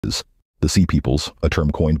The Sea Peoples, a term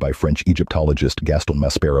coined by French Egyptologist Gaston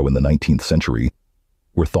Maspero in the 19th century,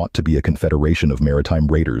 were thought to be a confederation of maritime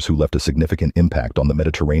raiders who left a significant impact on the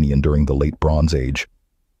Mediterranean during the Late Bronze Age.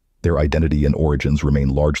 Their identity and origins remain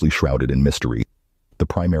largely shrouded in mystery. The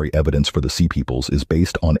primary evidence for the Sea Peoples is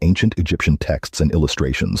based on ancient Egyptian texts and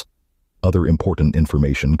illustrations. Other important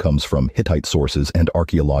information comes from Hittite sources and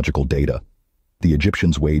archaeological data. The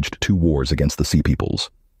Egyptians waged 2 wars against the Sea Peoples.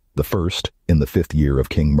 The first, in the 5th year of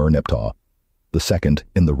King Mer-Neptah. The second,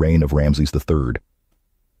 in the reign of Ramses III.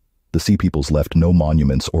 The Sea Peoples left no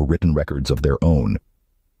monuments or written records of their own.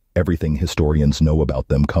 Everything historians know about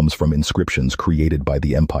them comes from inscriptions created by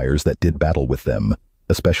the empires that did battle with them,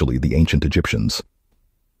 especially the ancient Egyptians.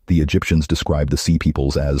 The Egyptians describe the Sea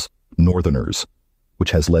Peoples as northerners,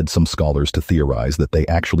 which has led some scholars to theorize that they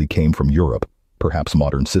actually came from Europe, perhaps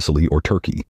modern Sicily or Turkey.